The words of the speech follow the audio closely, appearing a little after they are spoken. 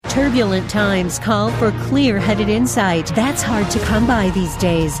Turbulent times call for clear-headed insight. That's hard to come by these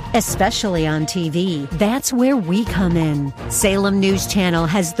days, especially on TV. That's where we come in. Salem News Channel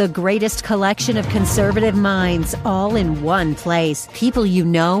has the greatest collection of conservative minds all in one place. People you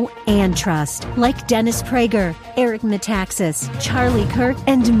know and trust, like Dennis Prager, Eric Metaxas, Charlie Kirk,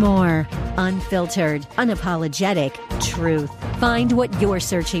 and more. Unfiltered, unapologetic truth. Find what you're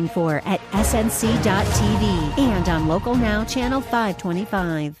searching for at snc.tv and on Local Now, Channel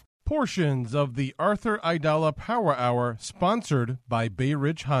 525. Portions of the Arthur Aidala Power Hour sponsored by Bay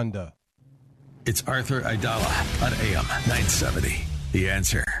Ridge Honda. It's Arthur Aidala on AM 970. The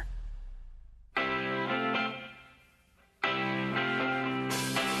Answer.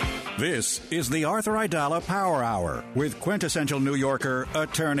 This is the Arthur Aidala Power Hour with quintessential New Yorker,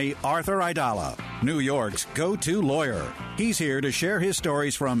 attorney Arthur Aidala, New York's go-to lawyer. He's here to share his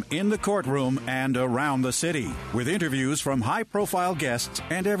stories from in the courtroom and around the city, with interviews from high-profile guests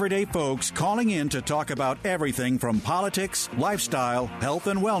and everyday folks calling in to talk about everything from politics, lifestyle, health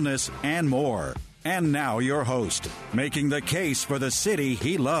and wellness, and more. And now your host, making the case for the city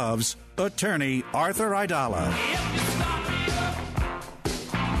he loves, attorney Arthur Aidala.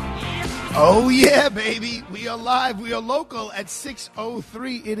 Oh, yeah, baby. We are live. We are local at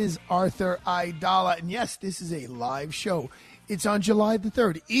 6:03. It is Arthur Aidala. And yes, this is a live show. It's on July the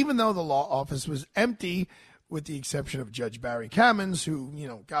 3rd, even though the law office was empty, with the exception of Judge Barry Kamens, who,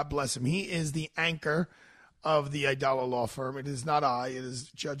 God bless him. He is the anchor of the Aidala law firm. It is not I. It is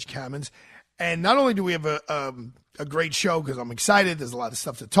Judge Kamens. And not only do we have a great show, because I'm excited, there's a lot of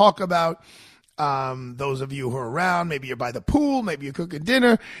stuff to talk about. Those of you who are around, maybe you're by the pool, maybe you're cooking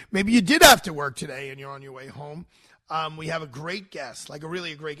dinner, maybe you did have to work today and you're on your way home. We have a great guest, like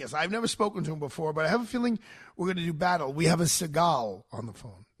a great guest. I've never spoken to him before, but I have a feeling we're going to do battle. We have a Seagal on the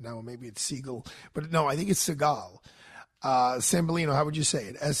phone. No, maybe it's Siegel, but no, I think it's Seagal. Sambolino, how would you say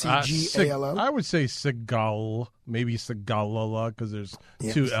it? S-E-G-A-L-O? I would say Seagal, maybe Seagalala, because there's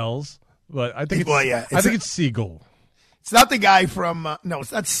two L's. But I think it's Siegel. It's not the guy from, no,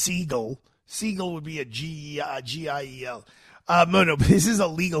 it's not Siegel. Siegel would be a G-I-E-L. No, but this is a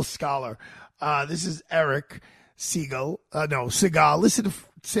legal scholar. This is Eric Siegel. Seagal. Listen to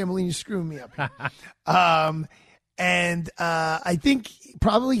Sambolino screwing me up. And I think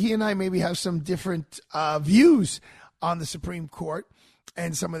probably he and I maybe have some different views on the Supreme Court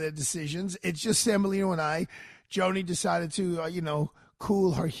and some of their decisions. It's just Sambolino and I. Joni decided to,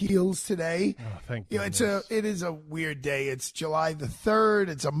 cool her heels today. Oh, thank goodness. It is a weird day. It's July the 3rd.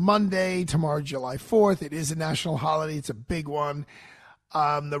 It's a Monday. Tomorrow, July 4th. It is a national holiday. It's a big one.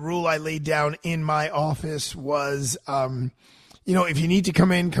 The rule I laid down in my office was, if you need to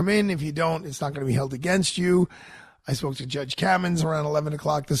come in, come in. If you don't, it's not going to be held against you. I spoke to Judge Kamens around 11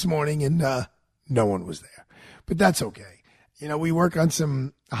 o'clock this morning, and no one was there. But that's okay. We work on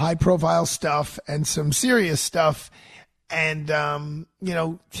some high-profile stuff and some serious stuff. And,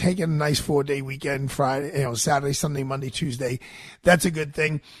 taking a nice 4-day weekend, Friday, Saturday, Sunday, Monday, Tuesday. That's a good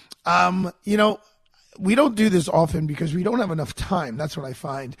thing. We don't do this often because we don't have enough time. That's what I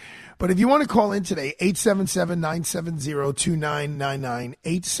find. But if you want to call in today, 877-970-2999,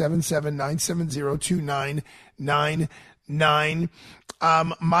 877-970-2999.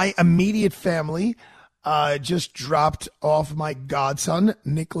 My immediate family just dropped off my godson,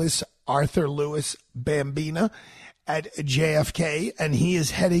 Nicholas Arthur Lewis Bambina, at JFK, and he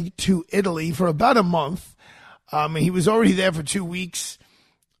is heading to Italy for about a month. He was already there for 2 weeks.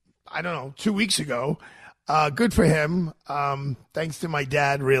 2 weeks ago. Good for him. Thanks to my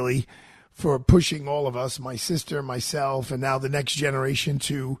dad, really, for pushing all of us, my sister, myself, and now the next generation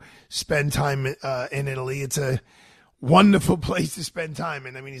to spend time in Italy. It's a wonderful place to spend time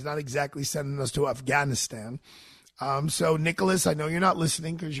in. He's not exactly sending us to Afghanistan. So, Nicholas, I know you're not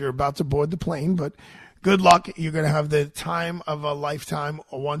listening because you're about to board the plane, but good luck. You're going to have the time of a lifetime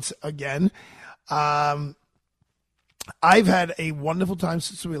once again. I've had a wonderful time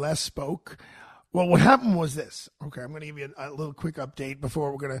since we last spoke. Well, what happened was this. Okay, I'm going to give you a little quick update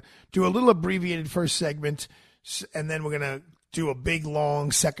before we're going to do a little abbreviated first segment, and then we're going to do a big,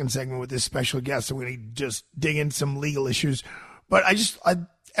 long second segment with this special guest. We're going to just dig in some legal issues. But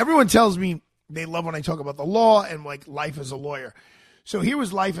everyone tells me they love when I talk about the law and like life as a lawyer. So here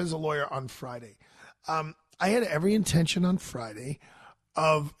was life as a lawyer on Friday. I had every intention on Friday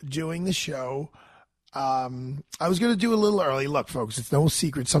of doing the show. I was going to do a little early. Look, folks, it's no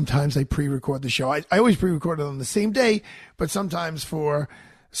secret. Sometimes I pre-record the show. I always pre-record it on the same day, but sometimes for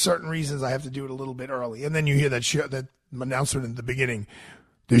certain reasons I have to do it a little bit early. And then you hear that announcement in the beginning.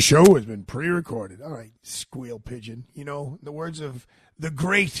 The show has been pre-recorded. All right, squeal pigeon. In the words of the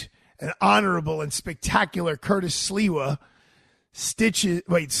great and honorable and spectacular Curtis Sliwa,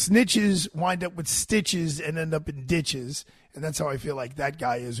 snitches wind up with stitches and end up in ditches. And that's how I feel like that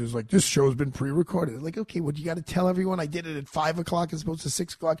guy is, who's like, this show's been pre-recorded. Like, okay, well, you got to tell everyone I did it at 5 o'clock as opposed to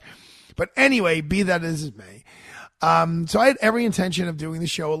 6 o'clock. But anyway, be that as it may. So I had every intention of doing the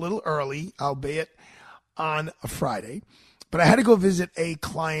show a little early, albeit on a Friday. But I had to go visit a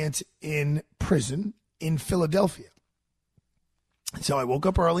client in prison in Philadelphia. So I woke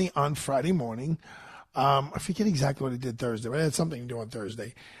up early on Friday morning. I forget exactly what I did Thursday, but I had something to do on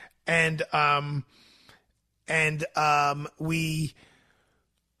Thursday. And I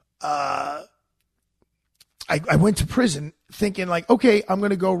went to prison thinking like, okay, I'm going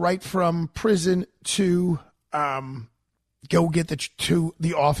to go right from prison to go get to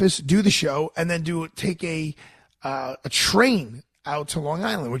the office, do the show, and then take a train out to Long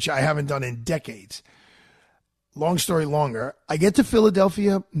Island, which I haven't done in decades. Long story longer, I get to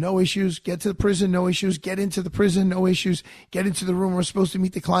Philadelphia, no issues. Get to the prison, no issues. Get into the prison, no issues. Get into the room we're supposed to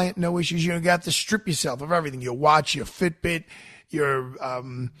meet the client, no issues. You have to strip yourself of everything. Your watch, your Fitbit, your,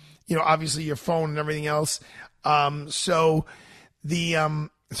 obviously your phone and everything else. So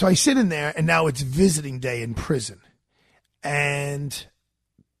I sit in there, and now it's visiting day in prison. And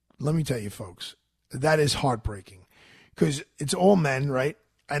let me tell you, folks, that is heartbreaking because it's all men, right?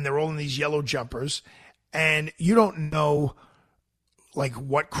 And they're all in these yellow jumpers. And you don't know, like,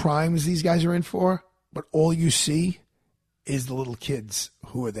 what crimes these guys are in for, but all you see is the little kids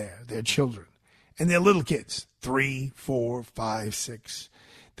who are there. They're children. And they're little kids, 3, 4, 5, 6.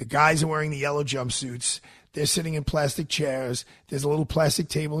 The guys are wearing the yellow jumpsuits. They're sitting in plastic chairs. There's a little plastic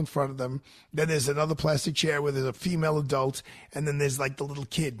table in front of them. Then there's another plastic chair where there's a female adult. And then there's, like, the little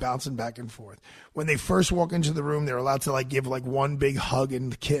kid bouncing back and forth. When they first walk into the room, they're allowed to, like, give, like, one big hug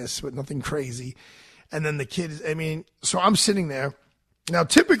and kiss, but nothing crazy. And then the kids, so I'm sitting there. Now,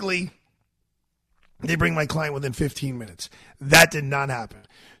 typically, they bring my client within 15 minutes. That did not happen.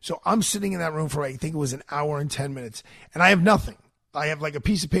 So I'm sitting in that room for, I think it was an hour and 10 minutes. And I have nothing. I have like a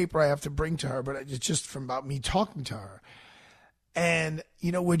piece of paper I have to bring to her, but it's just from about me talking to her. And,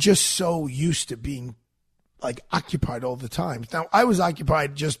 we're just so used to being, like, occupied all the time. Now, I was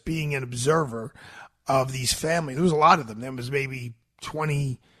occupied just being an observer of these families. There was a lot of them. There was maybe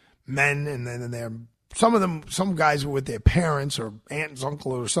 20 men, and then some guys were with their parents or aunt and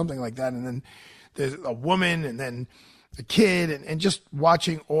uncle or something like that. And then there's a woman and then a kid and just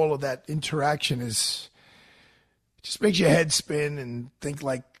watching all of that interaction just makes your head spin and think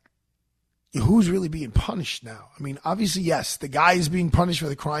like, who's really being punished now? Obviously, yes, the guy is being punished for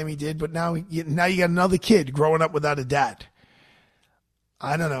the crime he did, but now you got another kid growing up without a dad.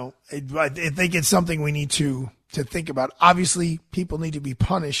 I don't know. I think it's something we need to think about. Obviously, people need to be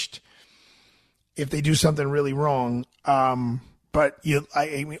punished if they do something really wrong. But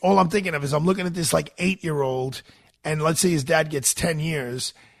all I'm thinking of is I'm looking at this like 8-year-old, and let's say his dad gets 10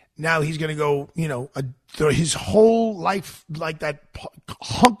 years. Now he's going to go, his whole life, like that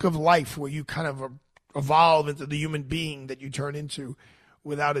hunk of life where you kind of evolve into the human being that you turn into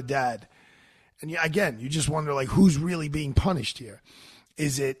without a dad. And again, you just wonder, like, who's really being punished here?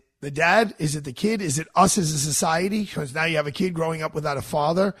 Is it the dad? Is it the kid? Is it us as a society? Because now you have a kid growing up without a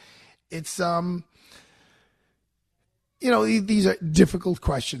father. It's, these are difficult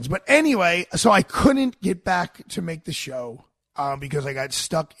questions. But anyway, so I couldn't get back to make the show because I got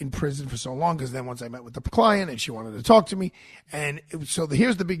stuck in prison for so long. Because then once I met with the client and she wanted to talk to me. And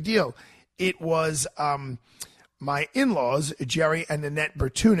here's the big deal. It was my in-laws, Jerry and Annette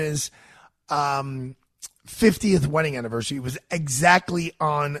Bertuna's 50th wedding anniversary. It was exactly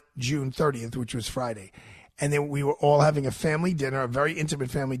on June 30th, which was Friday. And then we were all having a family dinner, a very intimate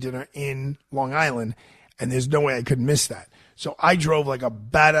family dinner in Long Island. And there's no way I could miss that. So I drove like a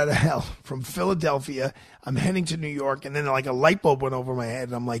bat out of hell from Philadelphia. I'm heading to New York. And then like a light bulb went over my head.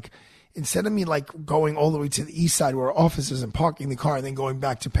 And I'm like, instead of me like going all the way to the east side where our office is and parking the car and then going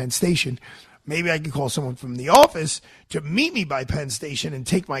back to Penn Station, maybe I could call someone from the office to meet me by Penn Station and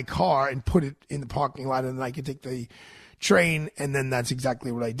take my car and put it in the parking lot. And then I could take the train. And then that's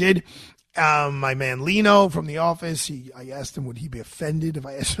exactly what I did. My man Lino from the office, I asked him, would he be offended if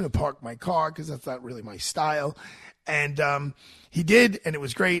I asked him to park my car? Because that's not really my style. And he did, and it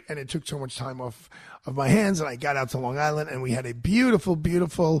was great, and it took so much time off of my hands, and I got out to Long Island, and we had a beautiful,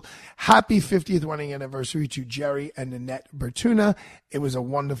 beautiful, happy 50th wedding anniversary to Jerry and Annette Bertuna. It was a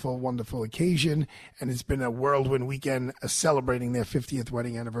wonderful, wonderful occasion, and it's been a whirlwind weekend celebrating their 50th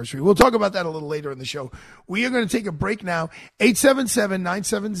wedding anniversary. We'll talk about that a little later in the show. We are going to take a break now.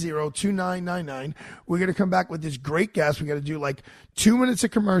 877-970-2999. We're going to come back with this great guest. We're going to do like 2 minutes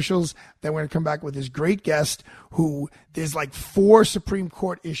of commercials. Then we're going to come back with this great guest who there's like 4 Supreme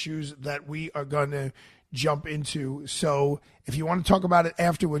Court issues that we are going to jump into. So if you want to talk about it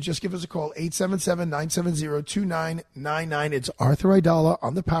afterwards, just give us a call, 877-970-2999. It's Arthur Aidala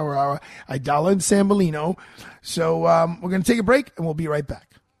on the Power Hour, Aidala and Sambolino. So we're going to take a break, and we'll be right back.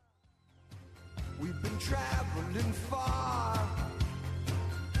 We've been traveling far,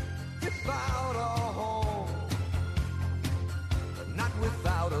 without a home, but not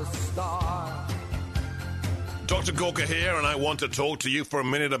without a star. Dr. Gorka here, and I want to talk to you for a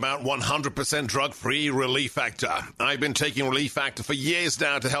minute about 100% drug-free Relief Factor. I've been taking Relief Factor for years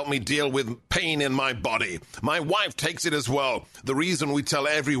now to help me deal with pain in my body. My wife takes it as well. The reason we tell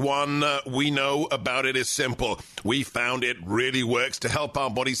everyone we know about it is simple. We found it really works to help our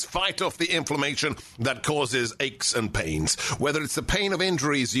bodies fight off the inflammation that causes aches and pains. Whether it's the pain of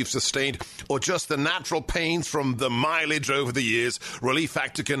injuries you've sustained or just the natural pains from the mileage over the years, Relief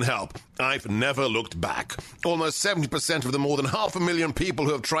Factor can help. I've never looked back. Almost 70% of the more than 500,000 people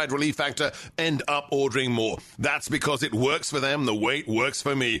who have tried Relief Factor end up ordering more. That's because it works for them the way it works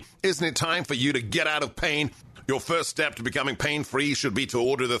for me. Isn't it time for you to get out of pain? Your first step to becoming pain-free should be to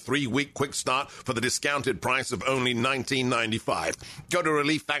order the 3-week quick start for the discounted price of only $19.95. Go to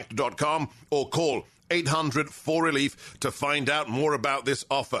relieffactor.com or call 800-4RELIEF to find out more about this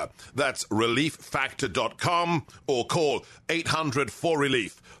offer. That's relieffactor.com or call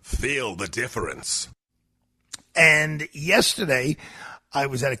 800-4RELIEF. Feel the difference. And yesterday, I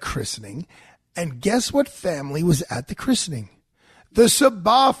was at a christening, and guess what family was at the christening? The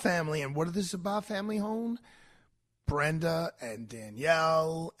Sabah family. And what did the Sabah family own? Brenda and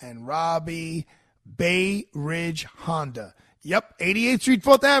Danielle and Robbie, Bay Ridge Honda. Yep, 88th Street,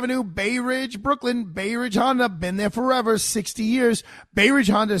 4th Avenue, Bay Ridge, Brooklyn. Bay Ridge Honda, been there forever, 60 years. Bay Ridge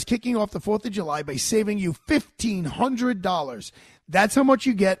Honda is kicking off the 4th of July by saving you $1,500. That's how much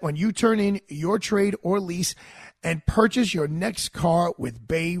you get when you turn in your trade or lease and purchase your next car with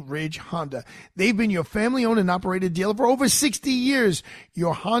Bay Ridge Honda. They've been your family-owned and operated dealer for over 60 years.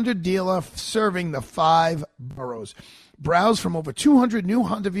 Your Honda dealer serving the 5 boroughs. Browse from over 200 new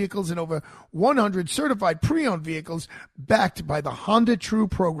Honda vehicles and over 100 certified pre-owned vehicles backed by the Honda True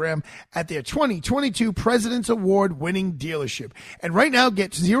program at their 2022 President's Award-winning dealership. And right now,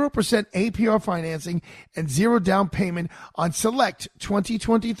 get 0% APR financing and 0 down payment on select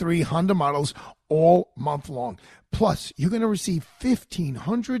 2023 Honda models all month long. Plus, you're going to receive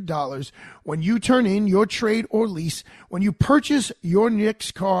 $1,500 when you turn in your trade or lease when you purchase your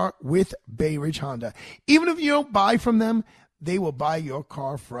next car with Bay Ridge Honda. Even if you don't buy from them, they will buy your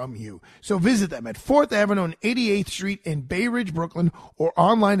car from you. So visit them at 4th Avenue and 88th Street in Bay Ridge, Brooklyn, or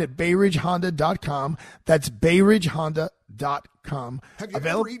online at BayRidgeHonda.com. That's BayRidgeHonda.com. Have you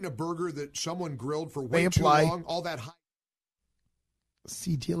ever eaten a burger that someone grilled for way too long? All that high.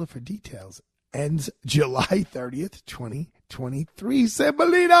 See dealer for details. Ends July 30th, 2023.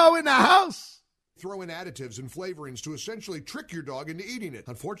 Semolino in the house. Throw in additives and flavorings to essentially trick your dog into eating it,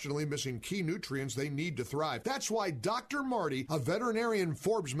 unfortunately missing key nutrients they need to thrive. That's why Dr. Marty, a veterinarian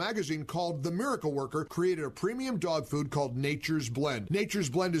Forbes magazine called The Miracle Worker, created a premium dog food called Nature's Blend. Nature's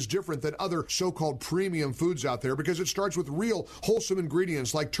Blend is different than other so-called premium foods out there because it starts with real, wholesome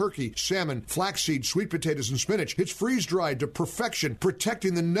ingredients like turkey, salmon, flaxseed, sweet potatoes, and spinach. It's freeze-dried to perfection,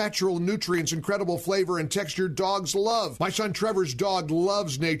 protecting the natural nutrients, incredible flavor, and texture dogs love. My son Trevor's dog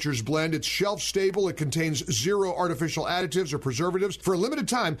loves Nature's Blend. It's shelf-stable. It contains 0 artificial additives or preservatives. For a limited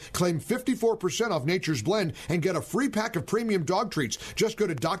time, claim 54% off Nature's Blend and get a free pack of premium dog treats. Just go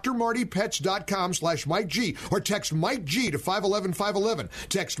to drmartypets.com/Mike G or text Mike G to 511-511.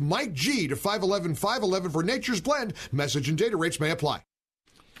 Text Mike G to 511-511 for Nature's Blend. Message and data rates may apply.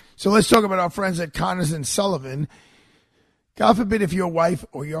 So let's talk about our friends at Connors and Sullivan. God forbid if your wife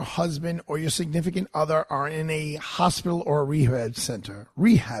or your husband or your significant other are in a hospital or a rehab center.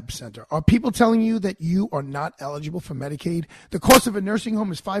 Are people telling you that you are not eligible for Medicaid? The cost of a nursing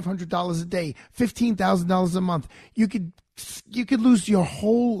home is $500 a day, $15,000 a month. You could lose your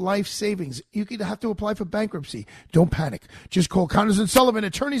whole life savings. You could have to apply for bankruptcy. Don't panic. Just call Connors and Sullivan,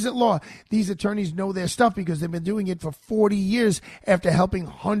 attorneys at law. These attorneys know their stuff because they've been doing it for 40 years after helping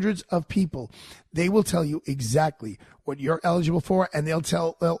hundreds of people. They will tell you exactly what you're eligible for, and they'll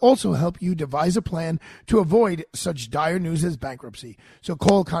also help you devise a plan to avoid such dire news as bankruptcy. So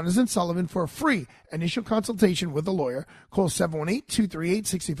call Connors and Sullivan for a free initial consultation with a lawyer. Call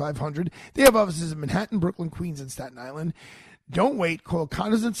 718-238-6500. They have offices in Manhattan, Brooklyn, Queens, and Staten Island. Don't wait. Call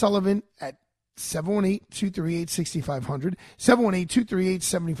Connors and Sullivan at 718-238-6500,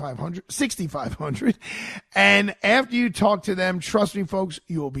 718-238-6500. And after you talk to them, trust me, folks,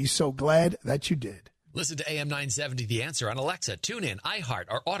 you will be so glad that you did. Listen to AM 970 The Answer on Alexa, TuneIn, iHeart,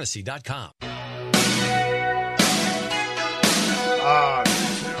 or Odyssey.com.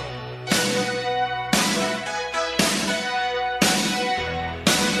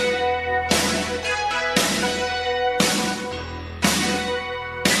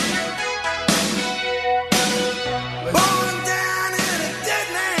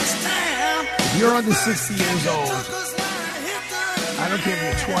 under 60 years old, I don't care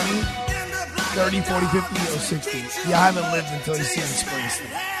if you're 20, 30, 40, 50, or 60. You haven't lived until you've seen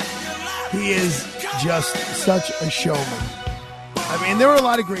Springsteen. He is just such a showman. I mean, there are a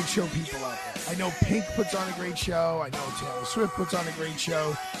lot of great show people out there. I know Pink puts on a great show. I know Taylor Swift puts on a great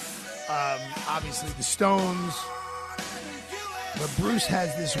show. Obviously, the Stones. But Bruce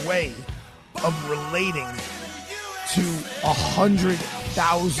has this way of relating to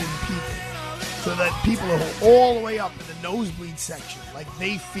 100,000 people, so that people are all the way up in the nosebleed section, like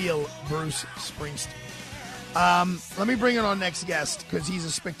they feel Bruce Springsteen. Let me bring in our next guest, because he's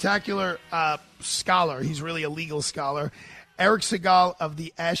a spectacular scholar. He's really a legal scholar. Eric Segal of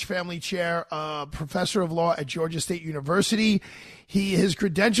the Ash Family Chair, professor of law at Georgia State University. His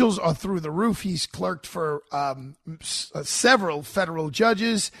credentials are through the roof. He's clerked for several federal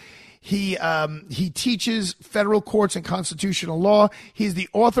judges. He teaches federal courts and constitutional law. He's the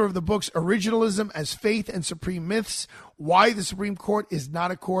author of the books Originalism as Faith and Supreme Myths, Why the Supreme Court is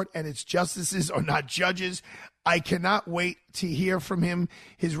Not a Court and Its Justices Are Not Judges. I cannot wait to hear from him.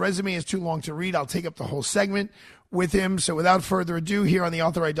 His resume is too long to read. I'll take up the whole segment with him. So without further ado, here on the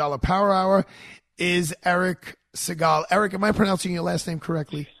Arthur Aidala Power Hour is Eric Segal. Eric, am I pronouncing your last name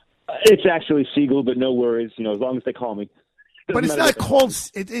correctly? It's actually Siegel, but no worries. As long as they call me. But it's not called.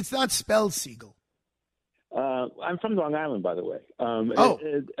 It's not spelled Siegel. I'm from Long Island, by the way.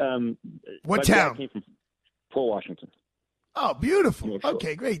 What town? I came from Port Washington. Oh, beautiful.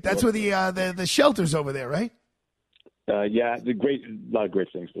 Okay, great. That's where the shelter's over there, right? Yeah, a lot of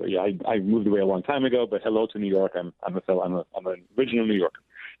great things there. Yeah, I moved away a long time ago, but hello to New York. I'm an original New Yorker.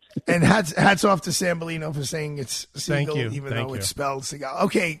 And hats off to Sam Bellino for saying it's Siegel, even though it's spelled Segal.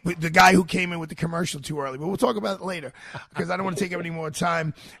 Okay, the guy who came in with the commercial too early, but we'll talk about it later because I don't want to take up any more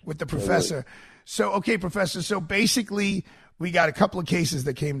time with the professor. So, okay, professor. So basically, we got a couple of cases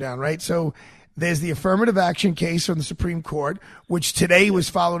that came down, right? So there's the affirmative action case from the Supreme Court, which today was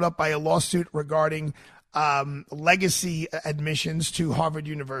followed up by a lawsuit regarding legacy admissions to Harvard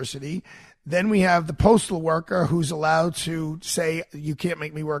University. Then we have the postal worker who's allowed to say, you can't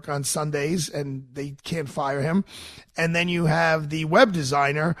make me work on Sundays, and they can't fire him. And then you have the web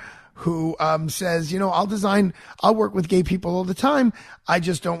designer who says, I'll work with gay people all the time. I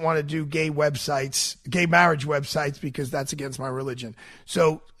just don't want to do gay marriage websites, because that's against my religion.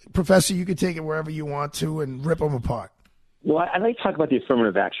 So, Professor, you can take it wherever you want to and rip them apart. Well, I'd like to talk about the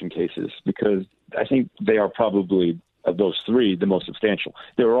affirmative action cases, because I think they are probably, of those three, the most substantial.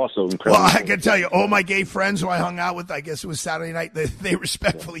 They were also incredible. Well, I can tell you, all my gay friends who I hung out with, I guess it was Saturday night, they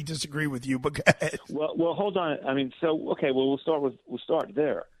respectfully disagree with you. But go ahead. Well, hold on. I mean, we'll start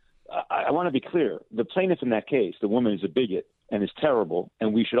there. I want to be clear. The plaintiff in that case, the woman, is a bigot and is terrible,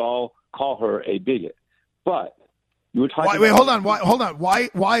 and we should all call her a bigot. But you were talking. Hold on.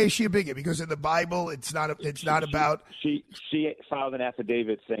 Why is she a bigot? Because in the Bible, it's not about. She filed an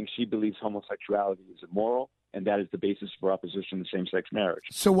affidavit saying she believes homosexuality is immoral, and that is the basis for opposition to same-sex marriage.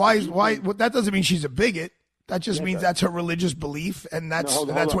 So why? Well, that doesn't mean she's a bigot. That just means that's her religious belief, and that's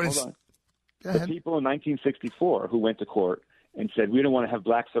what it's. The people in 1964 who went to court and said, we don't want to have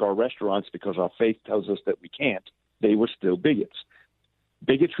blacks at our restaurants because our faith tells us that we can't, they were still bigots.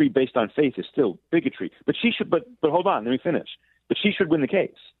 Bigotry based on faith is still bigotry. But hold on, let me finish. But she should win the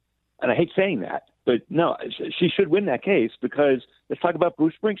case. And I hate saying that, but no, she should win that case, because let's talk about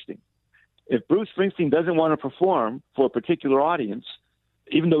Bruce Springsteen. If Bruce Springsteen doesn't want to perform for a particular audience,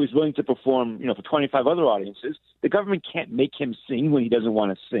 even though he's willing to perform, for 25 other audiences, the government can't make him sing when he doesn't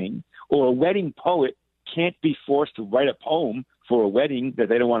want to sing, or a wedding poet can't be forced to write a poem for a wedding that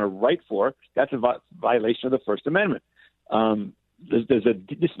they don't want to write for. That's a violation of the First Amendment.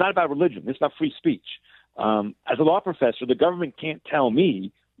 It's not about religion. It's not free speech. As a law professor, the government can't tell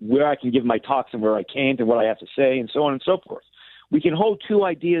me where I can give my talks and where I can't, and what I have to say, and so on and so forth. We can hold two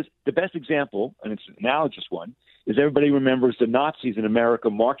ideas. The best example, and it's an analogous one, is everybody remembers the Nazis in America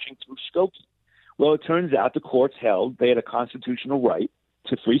marching through Skokie. Well, it turns out the courts held they had a constitutional right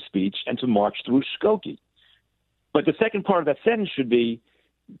to free speech and to march through Skokie. But the second part of that sentence should be,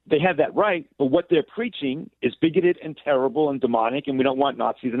 they have that right, but what they're preaching is bigoted and terrible and demonic, and we don't want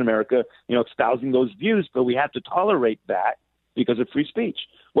Nazis in America, espousing those views, but we have to tolerate that because of free speech.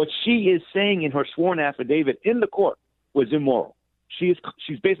 What she is saying in her sworn affidavit in the court was immoral. She's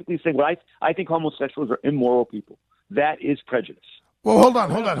basically saying, well, I think homosexuals are immoral people. That is prejudice. Well, hold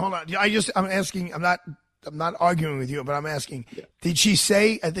on. I'm asking, I'm not arguing with you, but I'm asking, Did she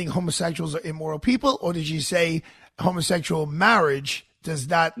say, I think homosexuals are immoral people, or did she say homosexual marriage does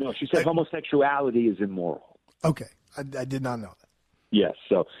not? No, she said homosexuality is immoral. Okay. I did not know that. Yes.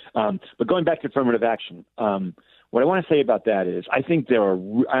 So, but going back to affirmative action, What I want to say about that is I think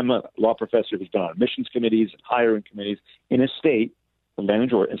I'm a law professor who's been on admissions committees and hiring committees in a state, Atlanta,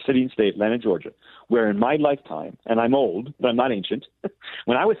 Georgia, a city and state, Atlanta, Georgia, where in my lifetime, and I'm old, but I'm not ancient,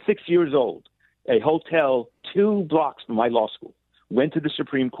 when I was 6 years old, a hotel 2 blocks from my law school went to the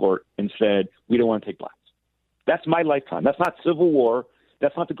Supreme Court and said, we don't want to take blacks. That's my lifetime. That's not Civil War.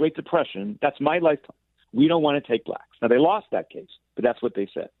 That's not the Great Depression. That's my lifetime. We don't want to take blacks. Now, they lost that case, but that's what they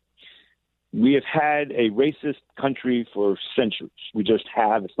said. We have had a racist country for centuries. We just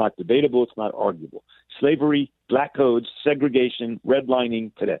have. It's not debatable. It's not arguable. Slavery, black codes, segregation,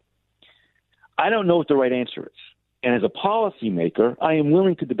 redlining today. I don't know what the right answer is. And as a policymaker, I am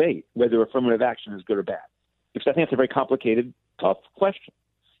willing to debate whether affirmative action is good or bad, because I think it's a very complicated, tough question.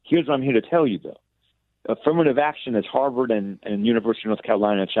 Here's what I'm here to tell you, though. Affirmative action, as Harvard and University of North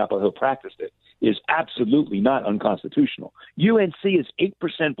Carolina at Chapel Hill practiced it, is absolutely not unconstitutional. UNC is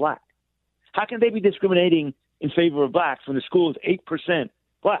 8% black. How can they be discriminating in favor of blacks when the school is 8%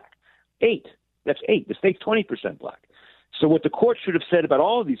 black? 8. That's 8. The state's 20% black. So what the court should have said about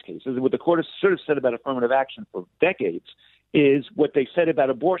all of these cases, and what the court should have said about affirmative action for decades, is what they said about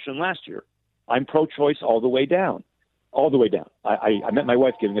abortion last year. I'm pro-choice all the way down. All the way down. I met my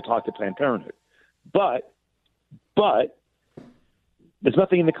wife giving a talk to Planned Parenthood. But there's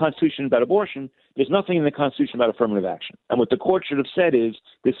nothing in the Constitution about abortion. There's nothing in the Constitution about affirmative action. And what the court should have said is,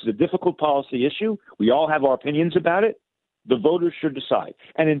 this is a difficult policy issue. We all have our opinions about it. The voters should decide.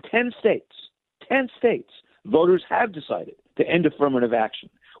 And in 10 states, voters have decided to end affirmative action.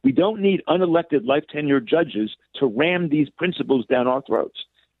 We don't need unelected life tenured judges to ram these principles down our throats.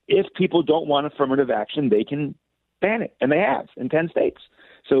 If people don't want affirmative action, they can ban it. And they have in 10 states.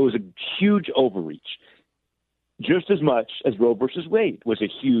 So it was a huge overreach, just as much as Roe versus Wade was a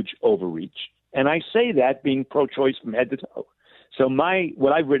huge overreach. And I say that being pro-choice from head to toe. So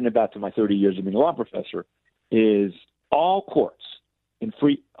what I've written about to my 30 years of being a law professor is all courts,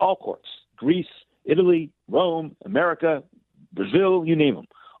 Greece, Italy, Rome, America, Brazil, you name them,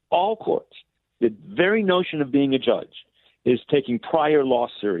 all courts, the very notion of being a judge is taking prior law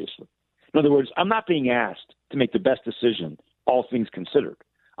seriously. In other words, I'm not being asked to make the best decision, all things considered.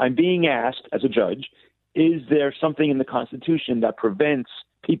 I'm being asked as a judge, is there something in the Constitution that prevents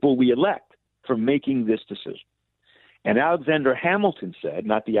people we elect from making this decision? And Alexander Hamilton said,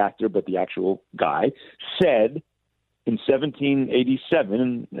 not the actor, but the actual guy, said in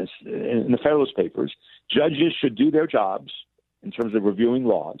 1787 in the Federalist Papers, judges should do their jobs in terms of reviewing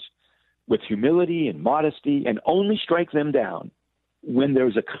laws with humility and modesty and only strike them down when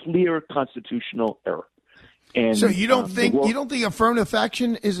there's a clear constitutional error. And, so you don't think affirmative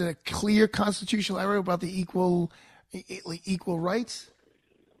action is a clear constitutional error about the equal rights?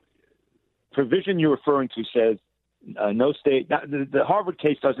 Provision you're referring to says no state. The Harvard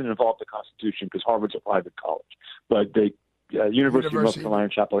case doesn't involve the Constitution because Harvard's a private college, but the University of North Carolina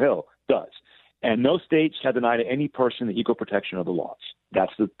Chapel Hill does. And no state shall deny to any person the equal protection of the laws.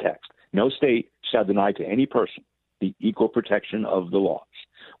 That's the text. No state shall deny to any person the equal protection of the laws.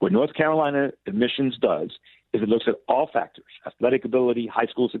 What North Carolina admissions does is it looks at all factors: athletic ability, high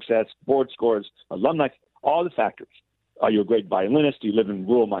school success, board scores, alumni, all the factors. Are you a great violinist? Do you live in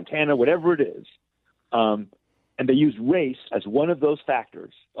rural Montana? Whatever it is. And they use race as one of those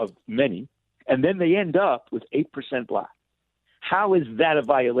factors of many, and then they end up with 8% black. How is that a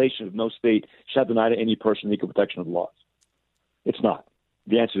violation of no state shall deny to any person the equal protection of the laws? It's not.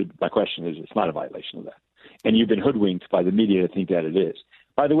 The answer to my question is it's not a violation of that. And you've been hoodwinked by the media to think that it is.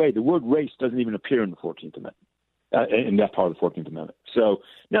 By the way, the word race doesn't even appear in the 14th Amendment, in that part of the 14th Amendment. So,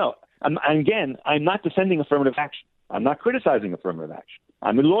 no, I'm not defending affirmative action. I'm not criticizing affirmative action.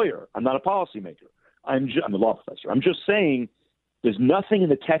 I'm a lawyer. I'm not a policymaker. I'm a law professor. I'm just saying there's nothing in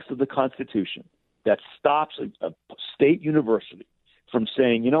the text of the Constitution that stops a state university from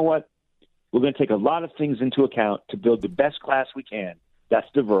saying, you know what, we're going to take a lot of things into account to build the best class we can that's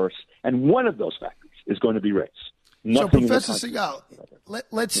diverse, and one of those factors is going to be race. Nothing. So, Professor Segal,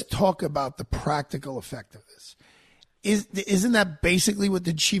 let's talk about the practical effect of this. Isn't that basically what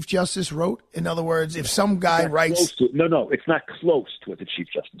the Chief Justice wrote? In other words, if some guy writes... No, it's not close to what the Chief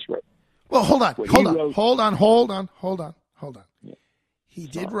Justice wrote. Well, hold on. Yeah. He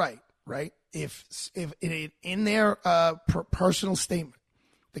did write, right? If in their personal statement,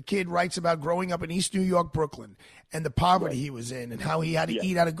 the kid writes about growing up in East New York, Brooklyn, and the poverty he was in, and how he had to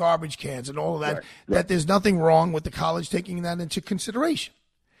eat out of garbage cans and all of that, that there's nothing wrong with the college taking that into consideration.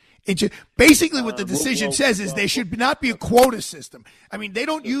 Basically what the decision says is there should not be a quota system. I mean, they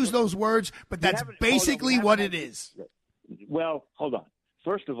don't use those words, but that's basically what it is. Well, hold on.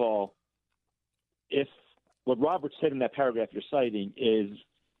 First of all, if what Robert said in that paragraph you're citing is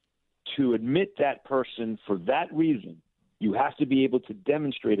to admit that person for that reason, you have to be able to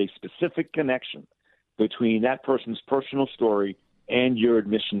demonstrate a specific connection between that person's personal story and your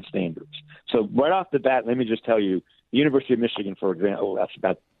admission standards. So right off the bat, let me just tell you, the University of Michigan, for example, that's a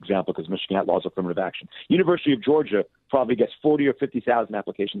bad example because Michigan outlaws affirmative action. University of Georgia probably gets 40 or 50,000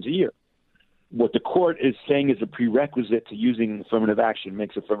 applications a year. What the court is saying is a prerequisite to using affirmative action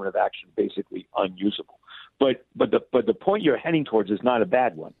makes affirmative action basically unusable. But the point you're heading towards is not a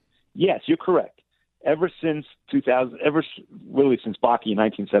bad one. Yes, you're correct. Ever since since Bakke in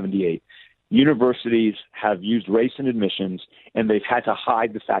 1978, universities have used race in admissions, and they've had to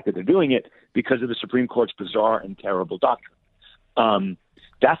hide the fact that they're doing it because of the Supreme Court's bizarre and terrible doctrine.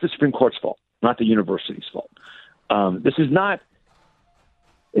 That's the Supreme Court's fault, not the university's fault. This is not.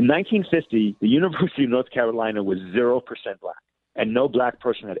 In 1950, the University of North Carolina was 0% black, and no black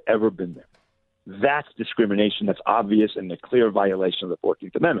person had ever been there. That's discrimination that's obvious and a clear violation of the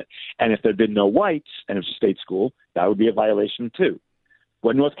 14th Amendment. And if there had been no whites and it was a state school, that would be a violation too.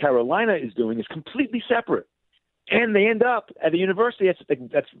 What North Carolina is doing is completely separate. And they end up at a university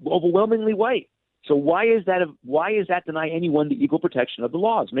that's overwhelmingly white. So why is that deny anyone the equal protection of the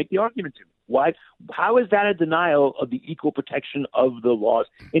laws? Make the argument to me. Why? How is that a denial of the equal protection of the laws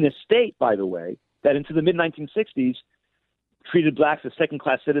in a state, by the way, that into the mid-1960s treated blacks as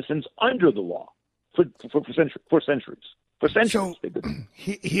second-class citizens under the law for centuries? So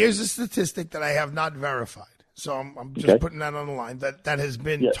here's a statistic that I have not verified. So I'm just putting that on the line. That has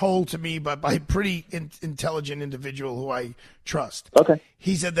been told to me by a pretty intelligent individual who I trust. Okay.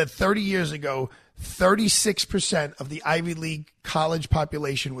 He said that 30 years ago, 36% of the Ivy League college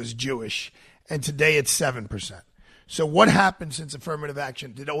population was Jewish, and today it's 7%. So what happened since affirmative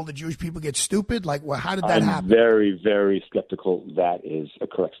action? Did all the Jewish people get stupid? Like, well, how did that happen? I'm very, very skeptical that is a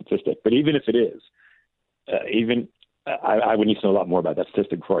correct statistic. But even if it is, I would need to know a lot more about that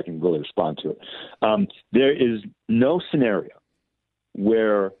statistic before I can really respond to it. There is no scenario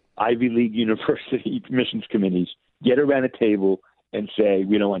where Ivy League university admissions committees get around a table and say,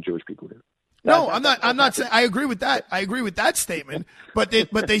 we don't want Jewish people here. No, I'm not saying I agree with that. I agree with that statement. But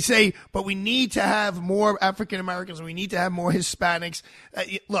they say, but we need to have more African Americans and we need to have more Hispanics.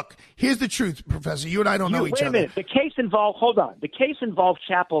 Look, here's the truth, Professor. You and I don't know each other. Wait a minute. The case involved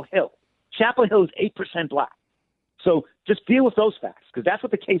Chapel Hill. Chapel Hill is 8% black. So just deal with those facts because that's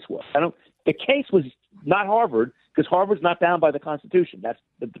what the case was. The case was not Harvard because Harvard's not bound by the Constitution. That's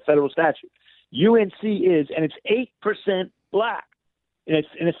the federal statute. UNC is, and it's 8% black.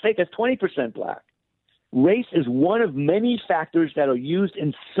 In a state that's 20% black. Race is one of many factors that are used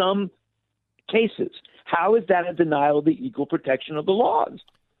in some cases. How is that a denial of the equal protection of the laws?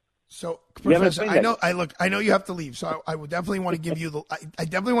 So, Professor, I know you have to leave. So I would definitely want to give you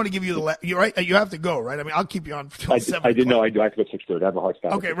you're right. You have to go, right? I mean, I'll keep you on until 7 I didn't know. I do. I have to go 6:30. I have a hard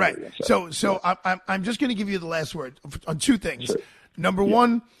stop. Okay, right. So I'm just going to give you the last word on two things. Sure. Number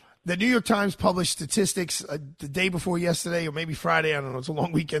one. The New York Times published statistics the day before yesterday, or maybe Friday. I don't know. It's a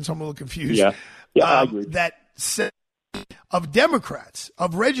long weekend, so I'm a little confused. Yeah, I agree. That said, of Democrats,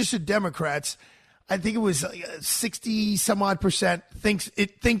 of registered Democrats, I think it was 60 some odd percent think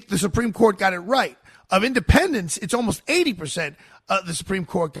the Supreme Court got it right. Of independents, it's almost 80% the Supreme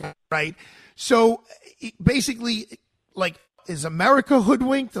Court got it right. So basically, like, is America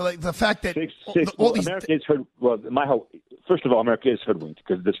hoodwinked? Like the fact that America is hood. Well, first of all, America is hoodwinked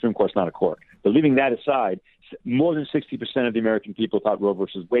because the Supreme Court's not a court. But leaving that aside, more than 60% of the American people thought Roe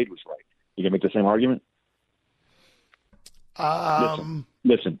versus Wade was right. You gonna make the same argument?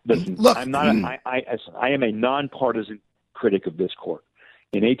 Listen. Look, I'm not. I am a nonpartisan critic of this court.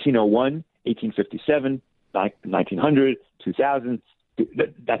 In 1801, 1857, 1900, 2000,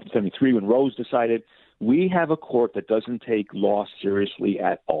 that's 73 when Roe was decided. We have a court that doesn't take law seriously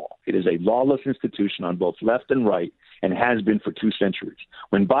at all. It is a lawless institution on both left and right and has been for 2 centuries.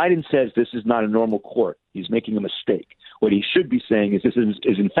 When Biden says this is not a normal court, he's making a mistake. What he should be saying is this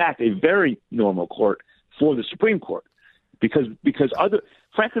is in fact a very normal court for the Supreme Court because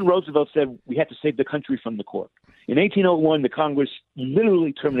Franklin Roosevelt said we had to save the country from the court. In 1801, the Congress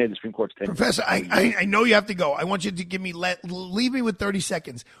literally terminated the Supreme Court's tenure. Professor, I know you have to go. I want you to leave me with 30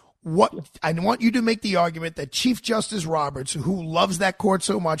 seconds. I want you to make the argument that Chief Justice Roberts, who loves that court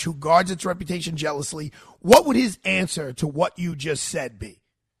so much, who guards its reputation jealously, what would his answer to what you just said be?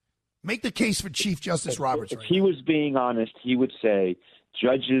 Make the case for Chief Justice Roberts. If he was being honest, he would say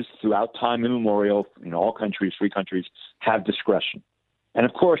judges throughout time immemorial in all countries, free countries, have discretion. And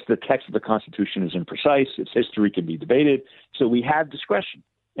of course, the text of the Constitution is imprecise. Its history can be debated. So we have discretion,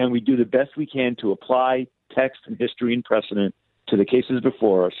 and we do the best we can to apply text and history and precedent to the cases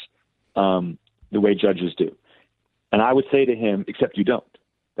before us the way judges do. And I would say to him, except you don't.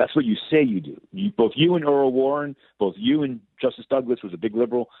 That's what you say you do. Both you and Earl Warren, both you and Justice Douglas was a big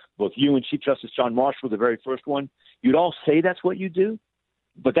liberal, both you and Chief Justice John Marshall, the very first one, you'd all say that's what you do,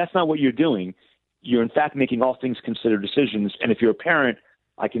 but that's not what you're doing. You're in fact making all things considered decisions. And if you're a parent,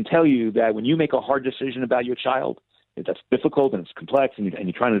 I can tell you that when you make a hard decision about your child, that's difficult and it's complex and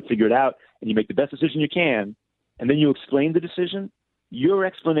you're trying to figure it out and you make the best decision you can, and then you explain the decision, your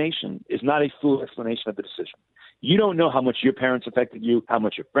explanation is not a full explanation of the decision. You don't know how much your parents affected you, how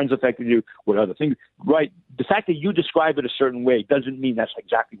much your friends affected you, what other things, right? The fact that you describe it a certain way doesn't mean that's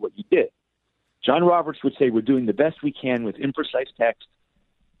exactly what you did. John Roberts would say we're doing the best we can with imprecise text,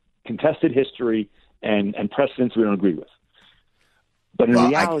 contested history, and precedents we don't agree with. But in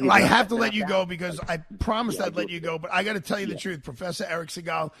reality, I have to let you go because I promised I'd let you go, but I got to tell you the truth. Professor Eric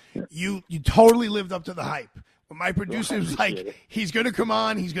Segal, you totally lived up to the hype. When my producer was like, he's going to come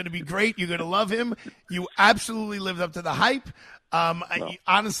on, he's going to be great, you're going to love him, you absolutely lived up to the hype.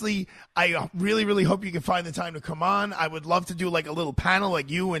 Honestly, I really, really hope you can find the time to come on. I would love to do like a little panel like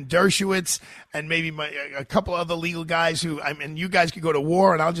you and Dershowitz and maybe a couple other legal guys you guys could go to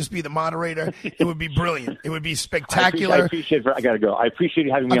war and I'll just be the moderator. It would be brilliant. It would be spectacular. I appreciate it. I got to go. I appreciate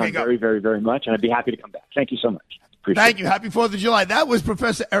you having me on very, very, very much, and I'd be happy to come back. Thank you so much. Thank you. Happy 4th of July. That was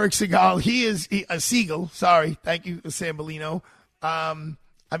Professor Eric Segal. He is a Siegel. Sorry. Thank you, Sam Bellino.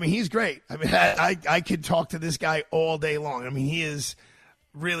 He's great. I could talk to this guy all day long. He is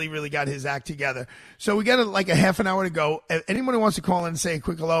really, really got his act together. So we got like a half an hour to go. Anyone who wants to call in and say a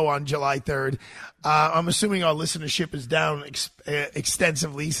quick hello on July 3rd, I'm assuming our listenership is down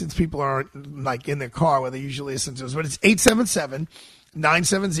extensively since people aren't like in their car where they usually listen to us. But it's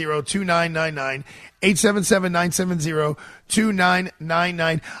 877-970-2999,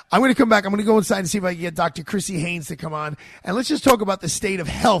 877-970-2999. I'm going to come back. I'm going to go inside and see if I can get Dr. Chrissy Haynes to come on. And let's just talk about the state of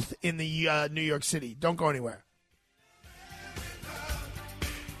health in the New York City. Don't go anywhere.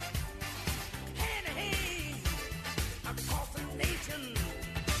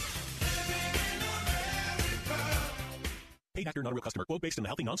 Hey, Doctor, not a real customer. Quote based on a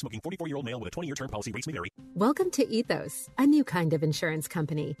healthy, non-smoking 44-year-old male with a 20-year term policy. Rates may vary. Welcome to Ethos, a new kind of insurance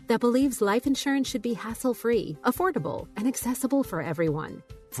company that believes life insurance should be hassle-free, affordable, and accessible for everyone.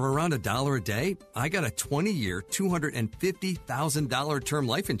 For around $1 a day, I got a 20-year, $250,000 term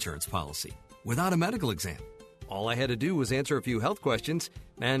life insurance policy without a medical exam. All I had to do was answer a few health questions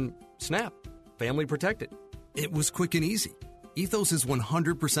and snap, family protected. It was quick and easy. Ethos is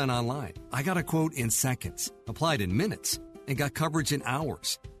 100% online. I got a quote in seconds, applied in minutes, and got coverage in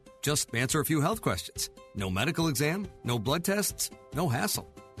hours. Just answer a few health questions. No medical exam, no blood tests, no hassle.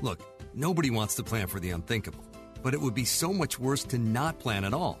 Look, nobody wants to plan for the unthinkable, but it would be so much worse to not plan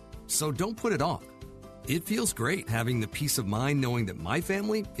at all. So don't put it off. It feels great having the peace of mind knowing that my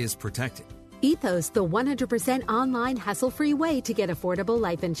family is protected. Ethos, the 100% online hassle-free way to get affordable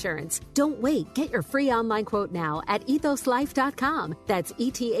life insurance. Don't wait. Get your free online quote now at ethoslife.com. That's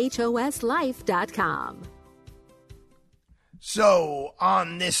ethoslife.com. So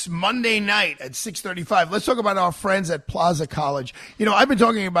on this Monday night at 6:35, let's talk about our friends at Plaza College. I've been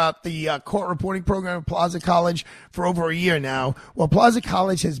talking about the court reporting program at Plaza College for over a year now. Well, Plaza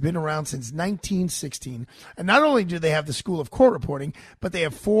College has been around since 1916. And not only do they have the School of Court Reporting, but they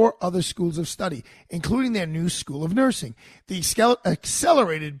have 4 other schools of study, including their new School of Nursing. The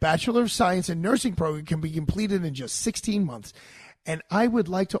accelerated Bachelor of Science in Nursing program can be completed in just 16 months. And I would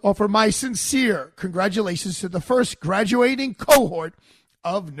like to offer my sincere congratulations to the first graduating cohort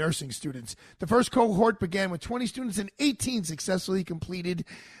of nursing students. The first cohort began with 20 students and 18 successfully completed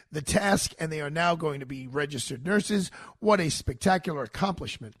the task, and they are now going to be registered nurses. What a spectacular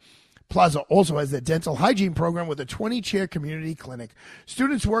accomplishment. Plaza also has the dental hygiene program with a 20-chair community clinic.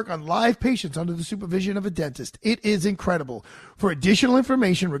 Students work on live patients under the supervision of a dentist. It is incredible. For additional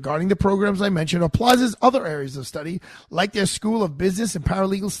information regarding the programs I mentioned or Plaza's other areas of study, like their School of Business and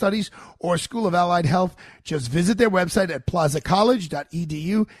Paralegal Studies or School of Allied Health, just visit their website at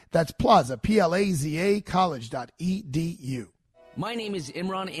plazacollege.edu. That's Plaza, P-L-A-Z-A, college.edu. My name is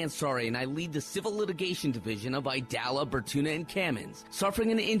Imran Ansari, and I lead the Civil Litigation Division of Aidala, Bertuna, and Kamins. Suffering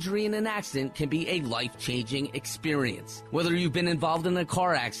an injury in an accident can be a life-changing experience. Whether you've been involved in a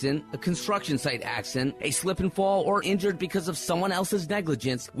car accident, a construction site accident, a slip and fall, or injured because of someone else's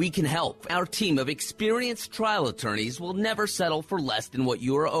negligence, we can help. Our team of experienced trial attorneys will never settle for less than what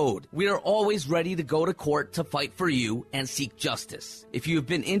you are owed. We are always ready to go to court to fight for you and seek justice. If you have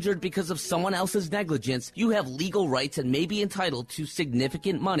been injured because of someone else's negligence, you have legal rights and may be entitled entitled to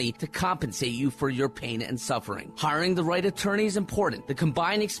significant money to compensate you for your pain and suffering. Hiring the right attorney is important. The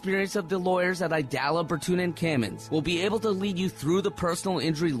combined experience of the lawyers at Aidala, Bertuna, and Kamens will be able to lead you through the personal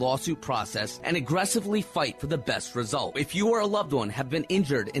injury lawsuit process and aggressively fight for the best result. If you or a loved one have been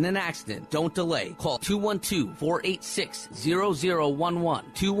injured in an accident, don't delay. Call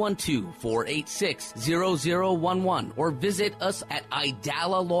 212-486-0011, 212-486-0011, or visit us at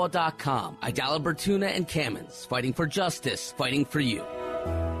idalalaw.com. Aidala, Bertuna, and Kamens, fighting for justice, fighting for you.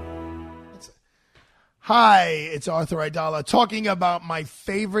 Hi, it's Arthur Aidala talking about my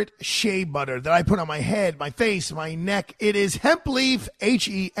favorite shea butter that I put on my head, my face, my neck. It is hemp leaf,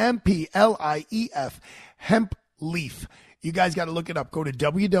 HEMPLIEF, hemp leaf. You guys got to look it up. Go to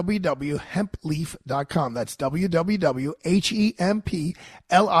www.hempleaf.com. That's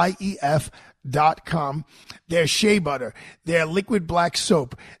www.hemplief.com. Their shea butter, their liquid black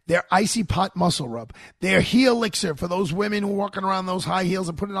soap, their icy pot muscle rub, their heel elixir for those women who are walking around those high heels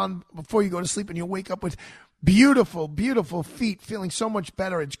and put it on before you go to sleep and you'll wake up with beautiful, beautiful feet, feeling so much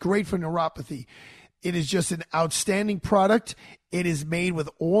better. It's great for neuropathy. It is just an outstanding product. It is made with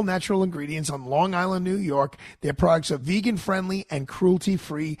all natural ingredients on Long Island, New York. Their products are vegan friendly and cruelty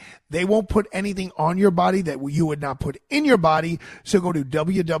free. They won't put anything on your body that you would not put in your body. So go to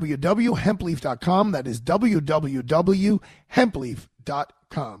www.hempleaf.com. That is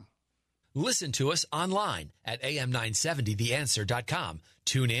www.hempleaf.com. Listen to us online at am970theanswer.com.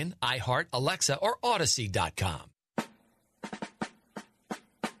 Tune in, iHeart, Alexa, or Odyssey.com.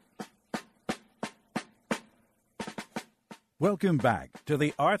 Welcome back to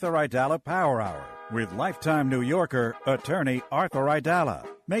the Arthur Aidala Power Hour with lifetime New Yorker attorney Arthur Aidala,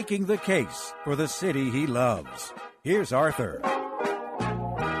 making the case for the city he loves. Here's Arthur.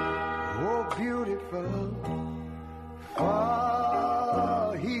 Oh, beautiful,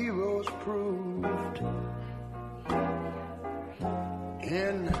 our heroes proved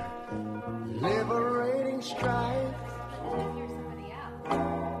in liberating strife.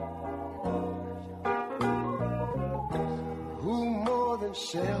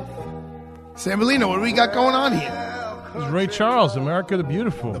 Sambolino, what do we got going on here? This is Ray Charles, America the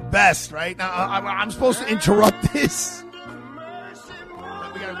Beautiful. The best, right? Now, I'm supposed to interrupt this. We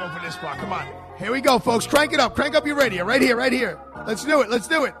got to go for this spot. Come on. Here we go, folks. Crank it up. Crank up your radio. Right here, right here. Let's do it. Let's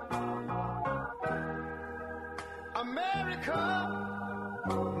do it. America.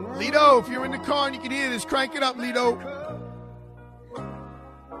 Lido, if you're in the car and you can hear this, crank it up, Lido.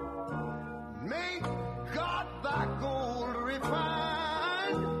 Make God thy gold refine.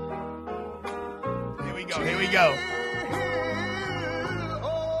 Here we go.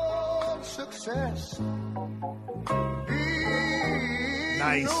 All success.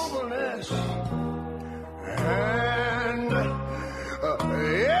 Nice. Nobleness. And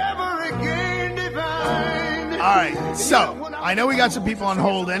ever again divine. All right, so I know we got some people on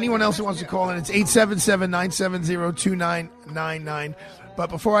hold. Anyone else who wants to call in, it's 877-970-2999. But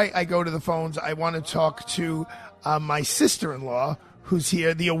before I go to the phones, I want to talk to my sister-in-law, who's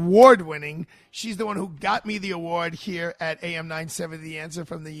here, the award-winning. She's the one who got me the award here at AM 970, The Answer,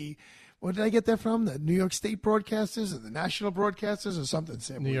 from the, what did I get that from? The New York State Broadcasters or the National Broadcasters or something?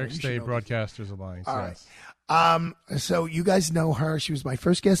 Sam, New York State Broadcasters Alliance, all yes. Right. So you guys know her. She was my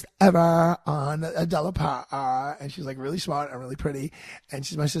first guest ever on Aidala Power, and she's like really smart and really pretty, and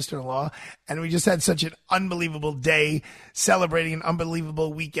she's my sister-in-law. And we just had such an unbelievable day celebrating an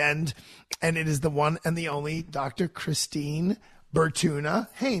unbelievable weekend, and it is the one and the only Dr. Christine Bertuna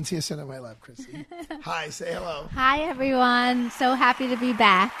Haynes here sitting on my lap, Christine. Hi, say hello. Hi, everyone. So happy to be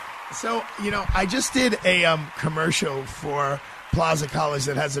back. So, I just did a commercial for Plaza College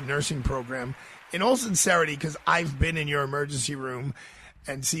that has a nursing program. In all sincerity, because I've been in your emergency room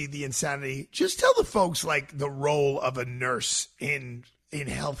and see the insanity, just tell the folks, like, the role of a nurse in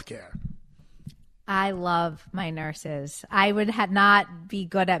healthcare. I love my nurses. I would not be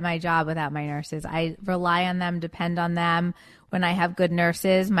good at my job without my nurses. I rely on them, depend on them. When I have good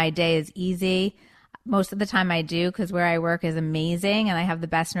nurses, my day is easy. Most of the time I do, because where I work is amazing and I have the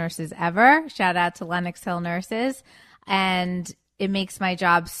best nurses ever. Shout out to Lenox Hill Nurses. And it makes my